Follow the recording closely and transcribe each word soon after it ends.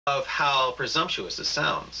of how presumptuous this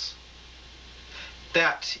sounds.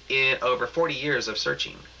 That in over 40 years of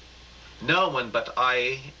searching, no one but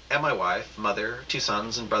I and my wife, mother, two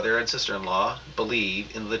sons, and brother and sister-in-law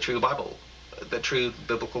believe in the true Bible, the true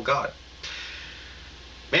biblical God.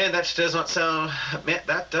 Man, that does not sound. Man,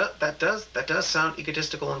 that does sound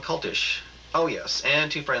egotistical and cultish. Oh yes,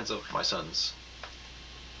 and two friends of my sons,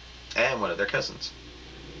 and one of their cousins.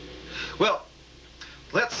 Well,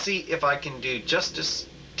 let's see if I can do justice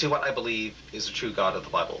to what I believe is the true God of the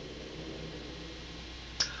Bible.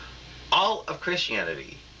 All of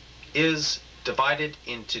Christianity is divided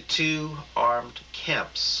into two armed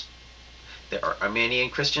camps. There are Arminian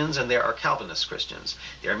Christians and there are Calvinist Christians.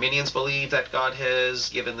 The Arminians believe that God has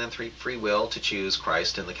given them free will to choose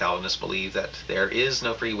Christ, and the Calvinists believe that there is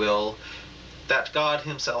no free will, that God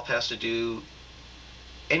himself has to do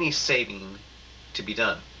any saving to be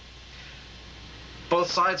done.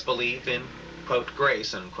 Both sides believe in, quote,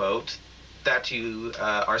 grace, unquote, that you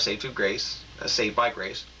are saved through grace, saved by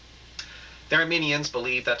grace. The Arminians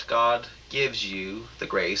believe that God gives you the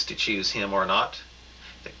grace to choose him or not.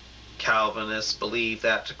 The Calvinists believe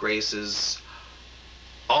that grace is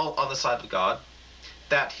all on the side of God,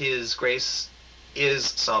 that his grace is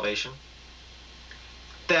salvation,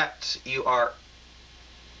 that you are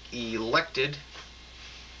elected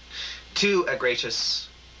to a gracious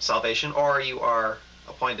salvation, or you are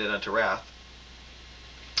appointed unto wrath.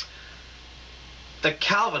 The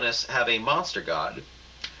Calvinists have a monster God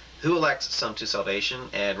who elects some to salvation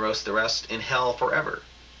and roasts the rest in hell forever.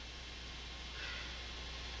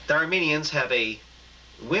 The Arminians have a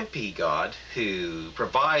wimpy God who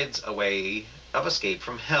provides a way of escape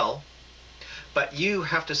from hell, but you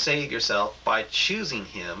have to save yourself by choosing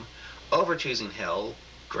him over choosing hell.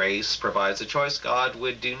 Grace provides a choice. God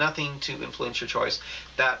would do nothing to influence your choice.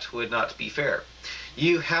 That would not be fair.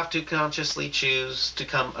 You have to consciously choose to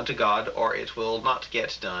come unto God, or it will not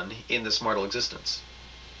get done in this mortal existence.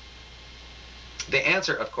 The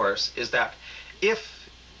answer, of course, is that if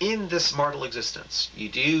in this mortal existence you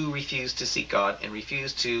do refuse to seek God and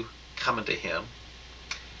refuse to come unto him,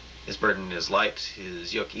 his burden is light,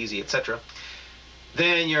 his yoke easy, etc.,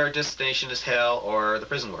 then your destination is hell or the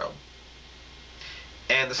prison world.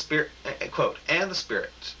 And the Spirit, quote, and the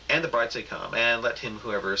Spirit and the bride say, come, and let him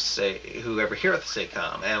whoever heareth say,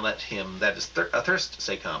 come, and let him that is athirst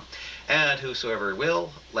say, come, and whosoever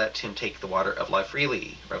will, let him take the water of life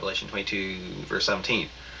freely. Revelation 22, verse 17.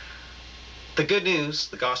 The good news,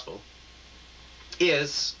 the gospel,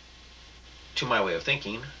 is, to my way of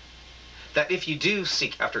thinking, that if you do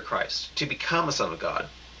seek after Christ to become a son of God,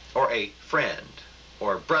 or a friend,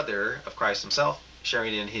 or brother of Christ himself,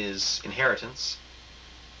 sharing in his inheritance,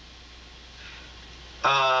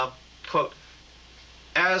 quote,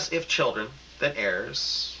 as if children, then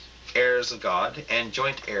heirs, heirs of God, and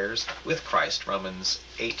joint heirs with Christ, Romans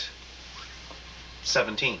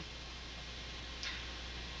 8:17.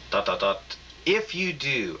 If you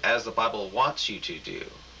do as the Bible wants you to do,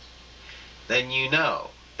 then you know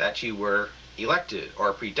that you were elected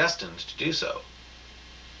or predestined to do so.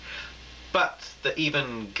 But the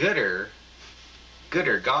even gooder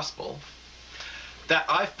gospel that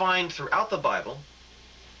I find throughout the Bible,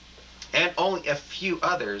 and only a few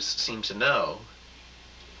others seem to know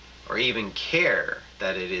or even care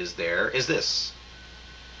that it is there, is this.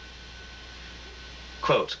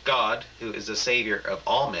 Quote, God, who is the Savior of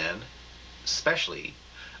all men, especially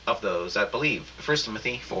of those that believe. 1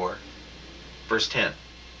 Timothy 4, verse 10.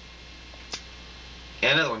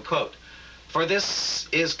 And another one, quote, for this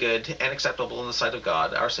is good and acceptable in the sight of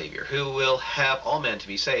God, our Savior, who will have all men to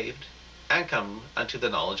be saved and come unto the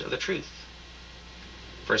knowledge of the truth.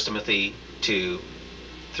 1 Timothy 2,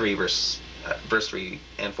 3, verse 3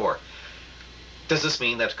 and 4. Does this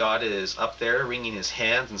mean that God is up there wringing his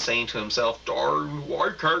hands and saying to himself, darn,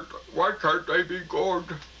 why can't they be good?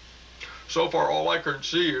 So far all I can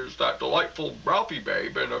see is that delightful Ralphie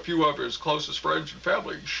babe and a few of his closest friends and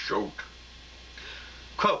family. Shoot.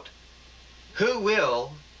 Quote, who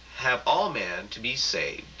will have all men to be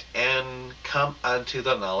saved and come unto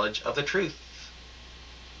the knowledge of the truth.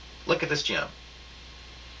 Look at this gem.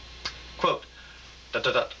 Quote,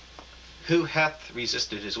 who hath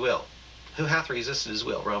resisted his will? Who hath resisted his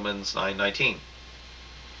will? Romans 9:19.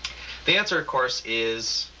 The answer, of course,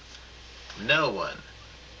 is no one.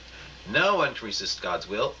 No one can resist God's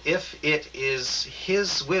will. If it is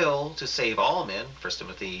his will to save all men, 1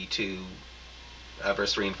 Timothy 2,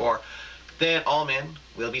 verse 3 and 4, then all men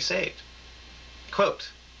will be saved.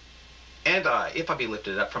 Quote, and I, if I be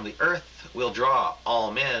lifted up from the earth, will draw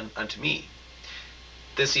all men unto me.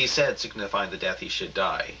 This he said, signifying the death he should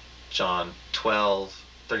die. John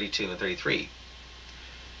 12:32 and 33.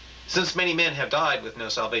 Since many men have died with no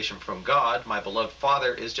salvation from God, my beloved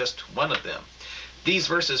Father is just one of them. These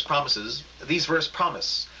verse promise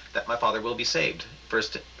that my Father will be saved.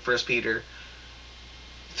 First Peter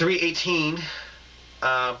 3:18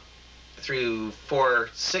 through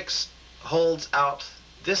 4:6 holds out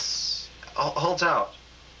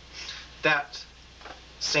that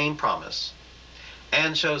same promise,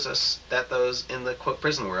 and shows us that those in the quote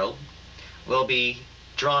prison world will be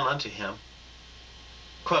drawn unto him.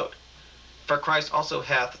 Quote, for Christ also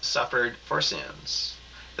hath suffered for sins,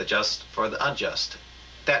 the just for the unjust,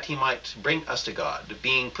 that he might bring us to God,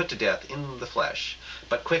 being put to death in the flesh,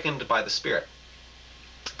 but quickened by the Spirit,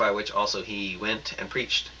 by which also he went and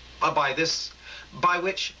preached, by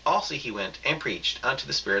which also he went and preached unto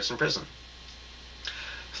the spirits in prison.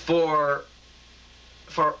 For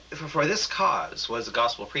this cause was the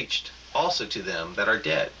gospel preached also to them that are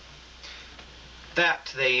dead,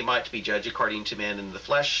 that they might be judged according to man in the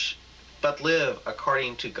flesh, but live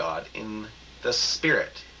according to God in the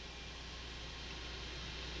Spirit.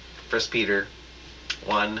 1 Peter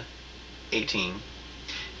 1:18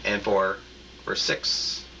 and 4 verse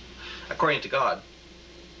 6. According to God,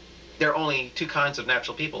 there are only two kinds of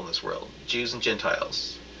natural people in this world, Jews and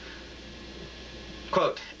Gentiles.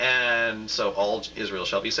 Quote, and so all Israel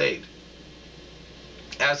shall be saved.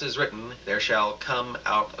 As is written, there shall come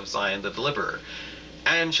out of Zion the deliverer,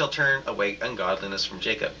 and shall turn away ungodliness from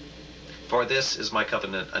Jacob. For this is my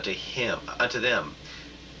covenant unto them,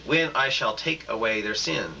 when I shall take away their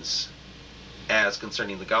sins. As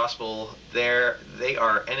concerning the gospel, they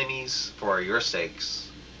are enemies for your sakes.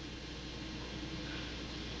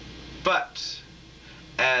 But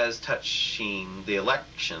as touching the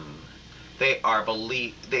election, they are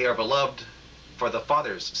beloved for the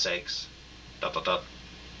Father's sakes. ...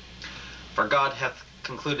 For God hath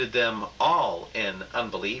concluded them all in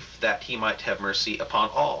unbelief, that he might have mercy upon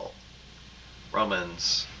all.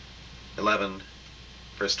 Romans 11,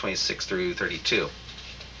 verse 26 through 32.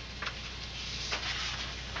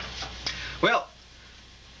 Well,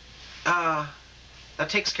 that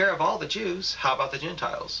takes care of all the Jews. How about the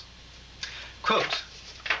Gentiles? Quote,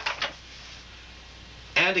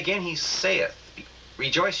 and again he saith,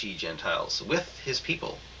 rejoice ye Gentiles with his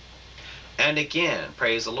people. And again,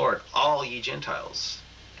 praise the Lord, all ye Gentiles,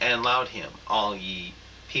 and laud him, all ye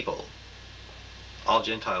people, all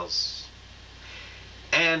Gentiles.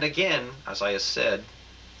 And again, Isaiah said,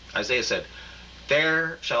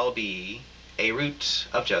 there shall be a root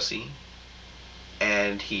of Jesse,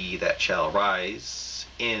 and he that shall rise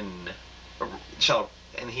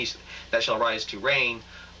to reign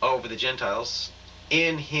over the Gentiles,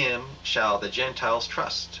 in him shall the Gentiles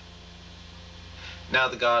trust. Now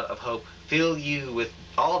the God of hope fill you with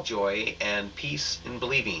all joy and peace in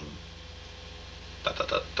believing, ...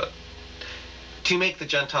 to make the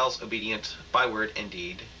Gentiles obedient by word and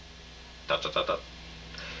deed, ...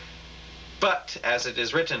 But as it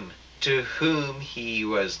is written, to whom he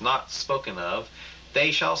was not spoken of,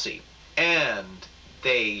 they shall see, and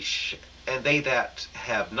they that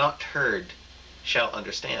have not heard shall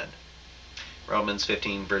understand. Romans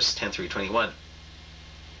 15, verse 10 through 21.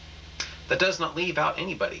 That does not leave out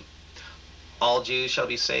anybody. All Jews shall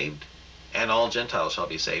be saved, and all Gentiles shall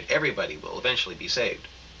be saved. Everybody will eventually be saved.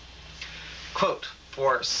 Quote,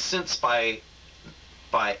 for since by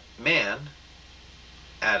man,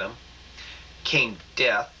 Adam, came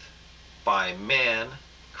death, by man,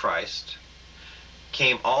 Christ,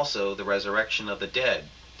 came also the resurrection of the dead.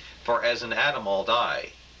 For as in Adam all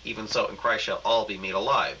die, even so in Christ shall all be made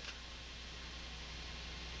alive.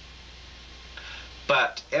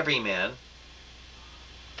 But every man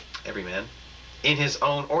in his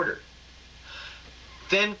own order.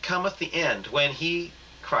 Then cometh the end, when he,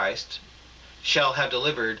 Christ, shall have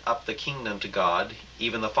delivered up the kingdom to God,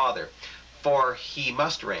 even the Father. For he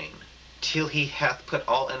must reign, till he hath put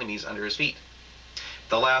all enemies under his feet.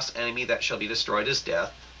 The last enemy that shall be destroyed is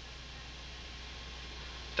death. ...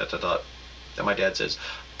 Then my dad says,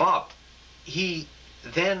 Bob, he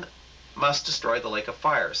then must destroy the lake of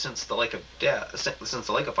fire, since the lake of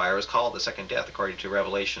fire is called the second death, according to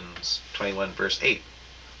Revelations 21, verse 8.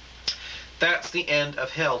 That's the end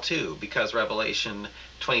of hell too, because Revelation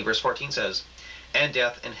 20, verse 14 says, and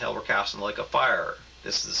death and hell were cast in the lake of fire.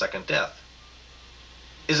 This is the second death.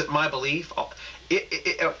 Is it my belief? It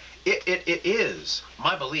is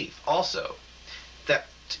my belief also that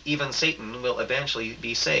even Satan will eventually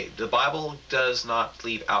be saved. The Bible does not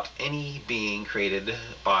leave out any being created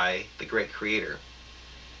by the great Creator.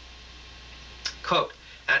 Quote,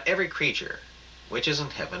 and every creature which is in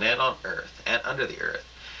heaven and on earth and under the earth,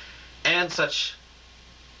 and such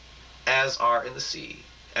as are in the sea,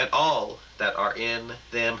 And all that are in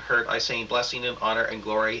them heard I saying, blessing and honor and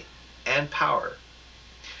glory and power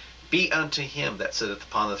be unto him that sitteth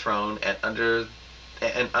upon the throne and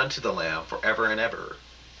unto the Lamb forever and ever.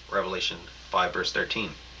 Revelation 5 verse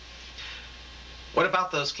 13. What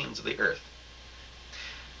about those kings of the earth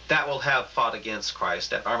that will have fought against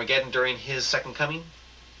Christ at Armageddon during his second coming?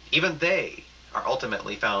 Even they are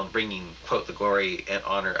ultimately found bringing, quote, the glory and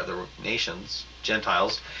honor of the nations,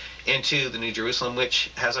 Gentiles, into the New Jerusalem,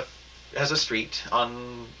 which has a street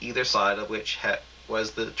on either side of which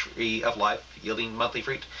was the tree of life, yielding monthly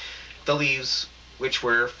fruit, the leaves which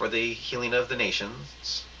were for the healing of the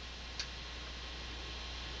nations.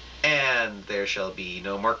 And there shall be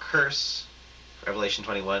no more curse, Revelation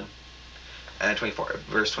 21 and 24,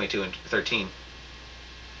 verse 22 and 13.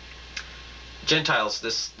 Gentiles,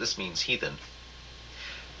 this means heathen.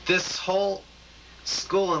 This whole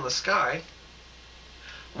school in the sky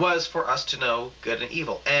was for us to know good and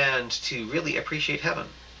evil, and to really appreciate heaven,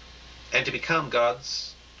 and to become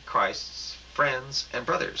God's, Christ's friends and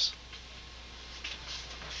brothers.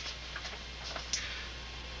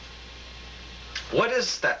 What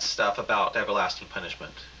is that stuff about everlasting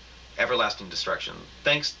punishment, everlasting destruction?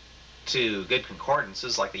 Thanks to good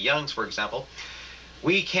concordances like the Young's, for example,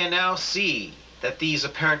 we can now see that these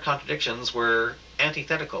apparent contradictions were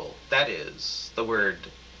antithetical. That is, the word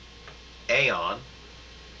aeon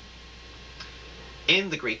in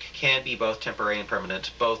the Greek can be both temporary and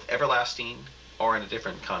permanent, both everlasting or, in a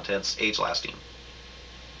different context, age-lasting.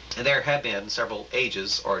 And there have been several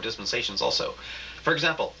ages or dispensations also. For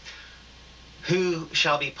example, who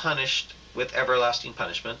shall be punished with everlasting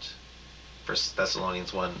punishment? 1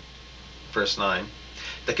 Thessalonians 1, verse 9.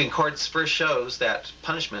 The concordance first shows that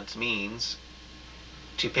punishment means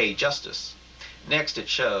to pay justice. Next, it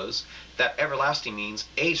shows that everlasting means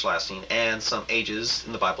age-lasting, and some ages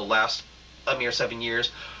in the Bible last a mere 7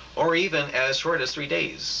 years, or even as short as 3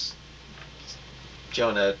 days.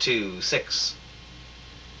 Jonah 2:6,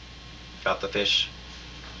 about the fish.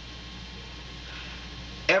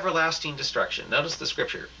 Everlasting destruction. Notice the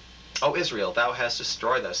scripture. O Israel, thou hast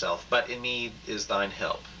destroyed thyself, but in me is thine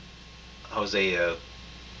help. Hosea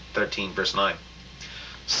 13, verse 9.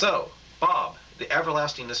 So, Bob, the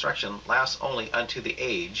everlasting destruction lasts only unto the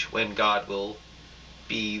age when God will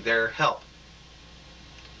be their help.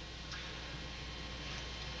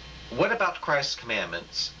 What about Christ's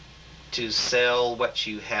commandments? To sell what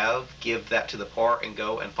you have, give that to the poor, and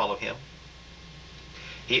go and follow him?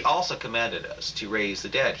 He also commanded us to raise the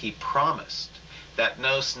dead. He promised that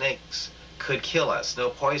no snakes could kill us, no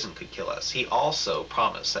poison could kill us. He also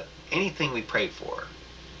promised that anything we prayed for,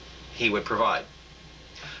 he would provide.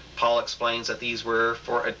 Paul explains that these were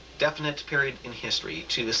for a definite period in history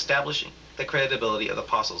to establish the credibility of the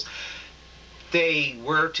apostles. They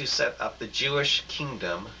were to set up the Jewish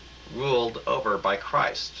kingdom ruled over by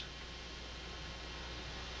Christ.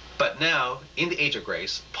 But now, in the age of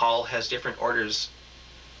grace, Paul has different orders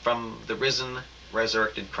from the risen,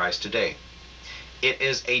 resurrected Christ today. It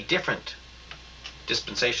is a different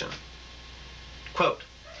dispensation. Quote,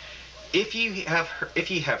 If ye have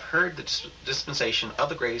heard the dispensation of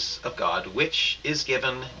the grace of God, which is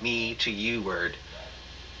given me to you word,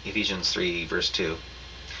 Ephesians 3, verse 2.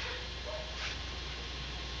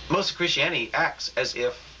 Most of Christianity acts as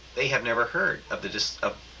if they have never heard of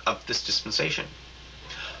this dispensation.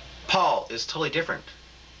 Paul is totally different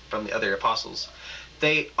from the other apostles.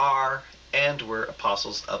 They are and were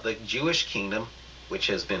apostles of the Jewish kingdom, which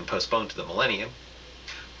has been postponed to the millennium.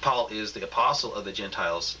 Paul is the apostle of the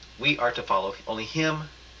Gentiles. We are to follow only him,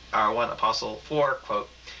 our one apostle, for, quote,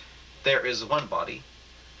 there is one body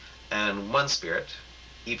and one spirit,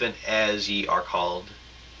 even as ye are called,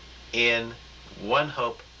 in one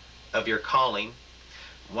hope of your calling,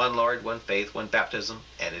 one Lord, one faith, one baptism,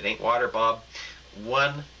 and it ain't water, Bob,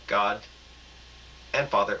 one God and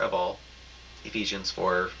Father of all, Ephesians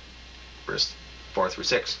 4, verse 4 through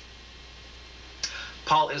 6.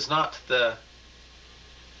 Paul is not the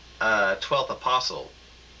 12th apostle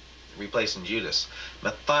replacing Judas.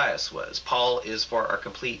 Matthias was. Paul is for our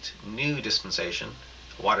complete new dispensation.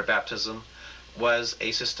 Water baptism was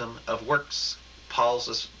a system of works.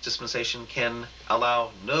 Paul's dispensation can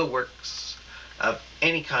allow no works of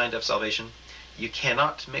any kind of salvation. You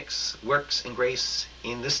cannot mix works and grace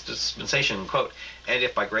in this dispensation. Quote, and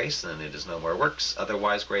if by grace, then it is no more works.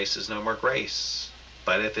 Otherwise grace is no more grace.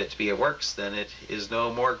 But if it be a works, then it is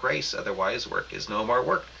no more grace. Otherwise work is no more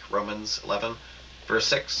work. Romans 11, verse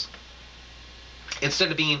 6.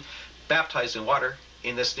 Instead of being baptized in water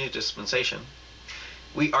in this new dispensation,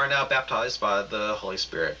 we are now baptized by the Holy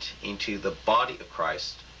Spirit into the body of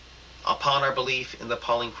Christ upon our belief in the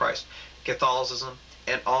Pauline Christ. Catholicism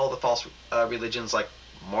and all the false religions like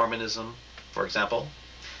Mormonism, for example,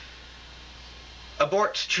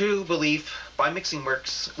 abort true belief by mixing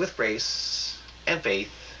works with grace and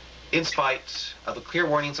faith, in spite of the clear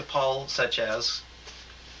warnings of Paul, such as,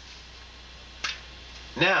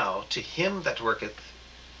 "Now to him that worketh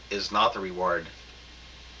is not the reward."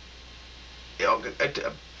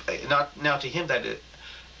 Not now to him that this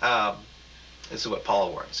is what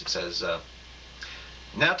Paul warns. He says,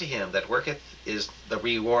 "Now to him that worketh is the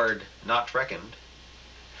reward not reckoned,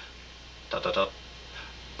 dot, dot, dot.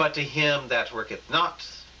 But to him that worketh not,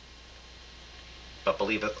 but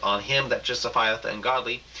believeth on him that justifieth the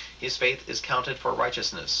ungodly, his faith is counted for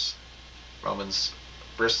righteousness." Romans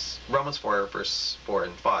 4, verse 4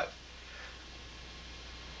 and 5.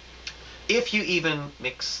 If you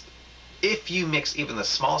mix even the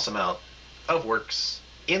smallest amount of works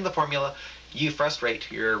in the formula, you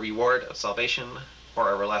frustrate your reward of salvation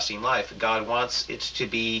or everlasting life. God wants it to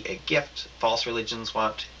be a gift. False religions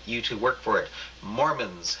want you to work for it.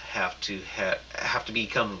 Mormons have to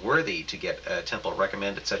become worthy to get a temple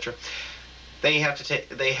recommend, etc. They have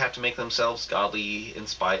to make themselves godly in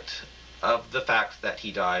spite of the fact that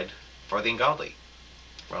he died for the ungodly.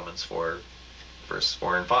 Romans 4, verse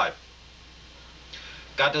 4 and 5.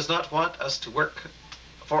 God does not want us to work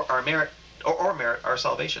for our merit or merit our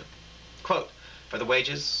salvation. Quote, "For the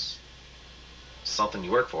wages," something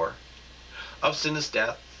you work for, "of sin is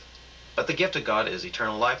death, but the gift of God is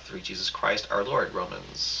eternal life through Jesus Christ our Lord."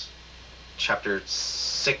 Romans chapter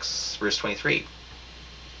 6, verse 23.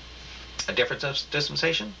 A different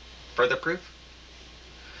dispensation? Further proof?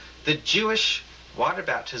 The Jewish water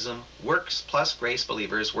baptism works plus grace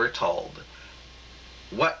believers were told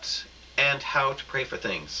what and how to pray for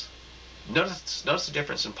things. Notice the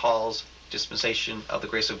difference in Paul's dispensation of the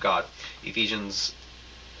grace of God, Ephesians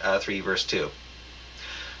 3, verse 2.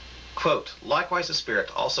 Quote, "Likewise the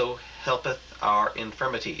Spirit also helpeth our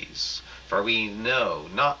infirmities, for we know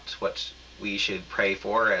not what we should pray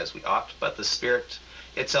for as we ought, but the Spirit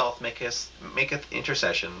itself maketh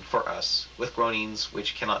intercession for us with groanings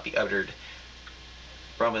which cannot be uttered."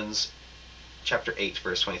 Romans chapter 8,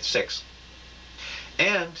 verse 26.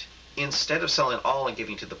 And instead of selling all and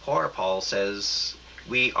giving to the poor, Paul says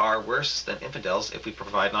we are worse than infidels if we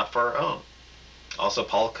provide not for our own. Also,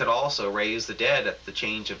 Paul could also raise the dead at the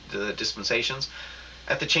change of dispensations,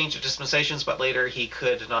 but later he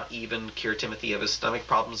could not even cure Timothy of his stomach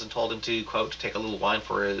problems and told him to, quote, "take a little wine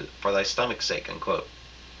for thy stomach's sake," unquote.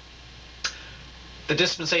 The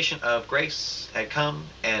dispensation of grace had come,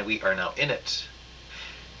 and we are now in it.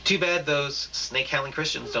 Too bad those snake-handling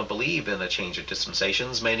Christians don't believe in a change of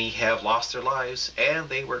dispensations. Many have lost their lives, and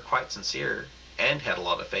they were quite sincere and had a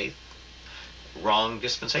lot of faith. Wrong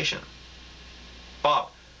dispensation. Bob,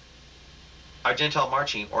 our Gentile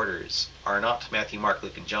marching orders are not Matthew, Mark,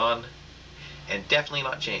 Luke, and John, and definitely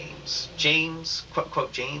not James. James, quote,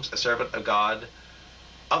 quote, "James, a servant of God,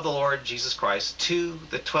 of the Lord Jesus Christ, to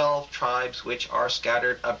the 12 tribes which are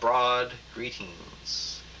scattered abroad,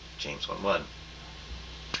 greetings." James 1:1.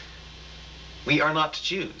 We are not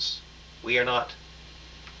Jews. We are not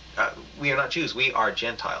Jews. We are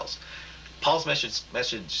Gentiles. Paul's message,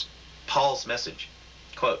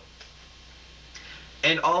 quote,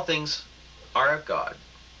 "And all things are of God,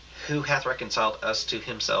 who hath reconciled us to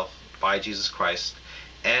himself by Jesus Christ,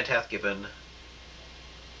 and hath given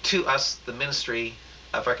to us the ministry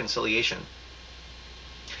of reconciliation.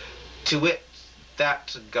 To wit,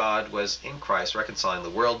 that God was in Christ reconciling the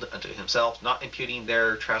world unto himself, not imputing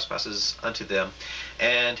their trespasses unto them,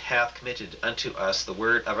 and hath committed unto us the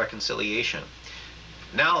word of reconciliation.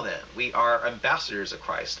 Now then, we are ambassadors of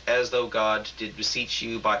Christ, as though God did beseech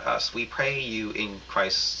you by us. We pray you in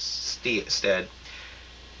Christ's stead,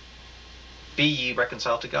 be ye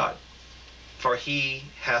reconciled to God. For he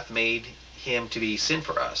hath made him to be sin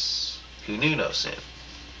for us, who knew no sin,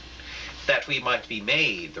 that we might be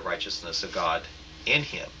made the righteousness of God in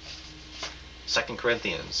him." 2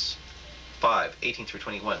 Corinthians 5, 18 through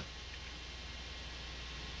 21.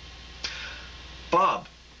 Bob,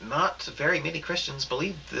 not very many Christians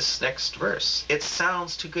believe this next verse. It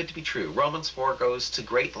sounds too good to be true. Romans 4 goes to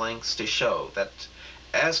great lengths to show that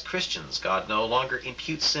as Christians, God no longer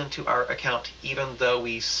imputes sin to our account, even though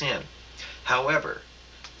we sin. However,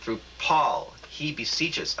 through Paul, he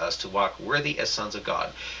beseeches us to walk worthy as sons of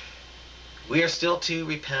God. We are still to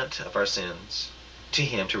repent of our sins to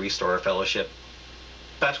him to restore our fellowship,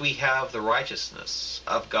 but we have the righteousness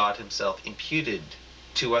of God himself imputed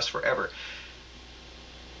to us forever.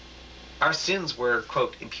 Our sins were,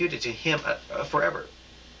 quote, imputed to him forever,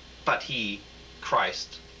 but he,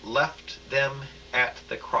 Christ, left them at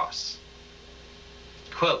the cross.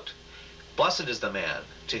 Quote, Blessed is the man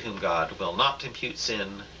to whom God will not impute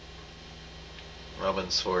sin.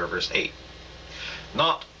 Romans 4, verse 8.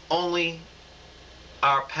 Not only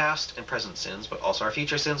our past and present sins, but also our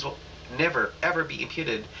future sins will never, ever be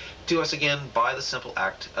imputed to us again by the simple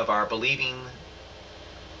act of our believing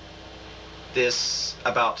this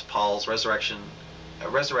about Paul's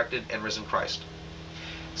resurrected and risen Christ.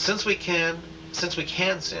 Since we can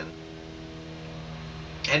sin,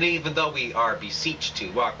 and even though we are beseeched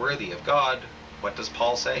to walk worthy of God, what does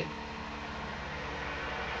Paul say?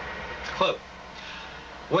 Quote,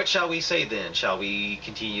 "What shall we say then? Shall we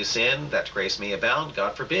continue sin that grace may abound?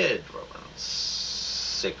 God forbid." Romans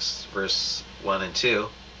 6, verse 1 and 2.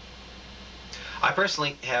 I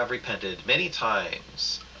personally have repented many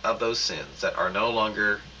times of those sins that are no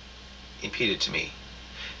longer imputed to me.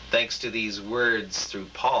 Thanks to these words through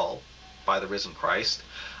Paul by the risen Christ,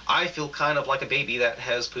 I feel kind of like a baby that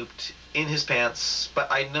has pooped in his pants,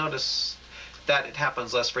 but I notice that it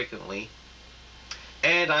happens less frequently.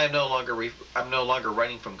 And I'm no longer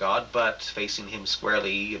running from God, but facing him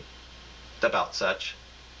squarely about such.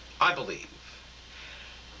 I believe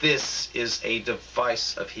this is a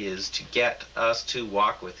device of his to get us to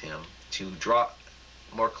walk with him, to draw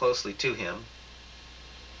more closely to him.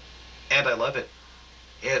 And I love it.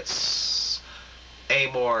 It's a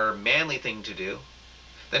more manly thing to do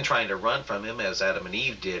than trying to run from him as Adam and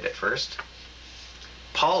Eve did at first.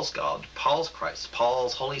 Paul's God, Paul's Christ,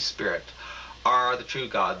 Paul's Holy Spirit are the true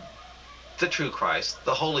God, the true Christ,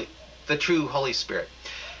 the true Holy Spirit.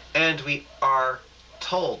 And we are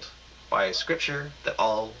told by Scripture that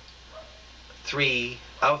all three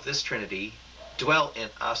of this Trinity dwell in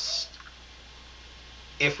us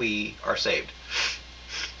if we are saved.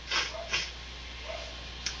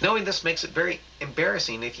 Knowing this makes it very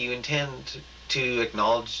embarrassing if you intend to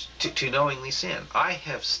acknowledge, to knowingly sin. I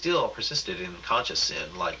have still persisted in conscious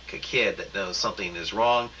sin, like a kid that knows something is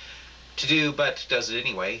wrong to do but does it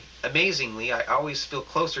anyway. Amazingly, I always feel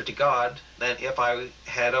closer to God than if I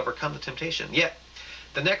had overcome the temptation. Yet,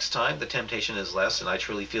 the next time the temptation is less, and I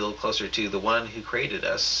truly feel closer to the one who created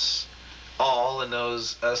us all and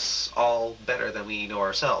knows us all better than we know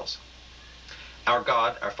ourselves. Our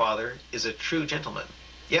God, our Father, is a true gentleman.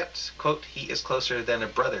 Yet, quote, he is closer than a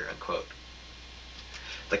brother, unquote.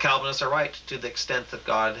 The Calvinists are right to the extent that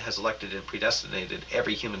God has elected and predestinated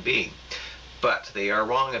every human being, but they are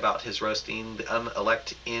wrong about his roasting the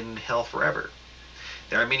unelect in hell forever.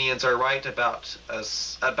 The Arminians are right about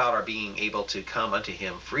our being able to come unto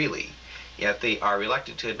him freely, yet they are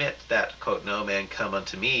reluctant to admit that, quote, no man come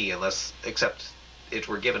unto me except it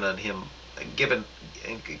were given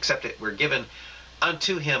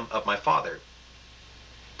unto him of my Father.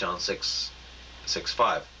 John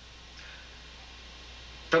 6:5.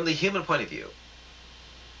 From the human point of view,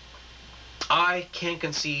 I can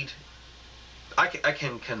concede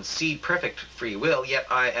perfect free will, yet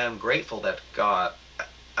I am grateful that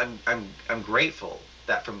I'm grateful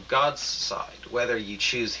that from God's side, whether you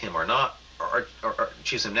choose him or not, or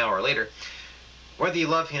choose him now or later, whether you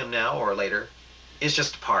love him now or later, is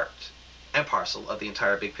just part and parcel of the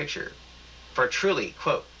entire big picture. For truly,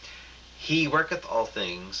 quote, he worketh all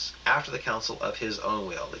things after the counsel of his own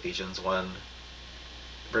will. Ephesians 1,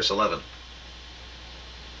 verse 11.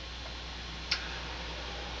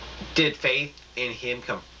 Did faith in him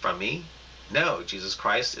come from me? No, Jesus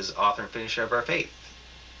Christ is the author and finisher of our faith.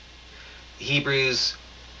 Hebrews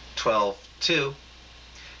 12:2.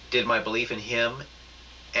 Did my belief in him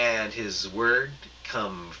and his word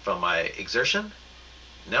come from my exertion?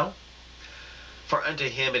 No. For unto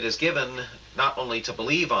him it is given not only to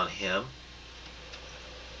believe on him,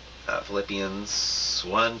 Philippians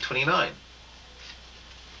 1:29.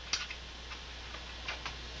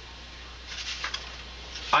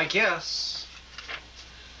 I guess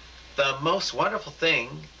the most wonderful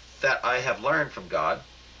thing that I have learned from God,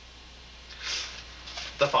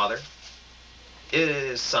 the Father,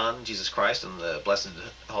 His Son, Jesus Christ, and the blessed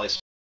Holy Spirit,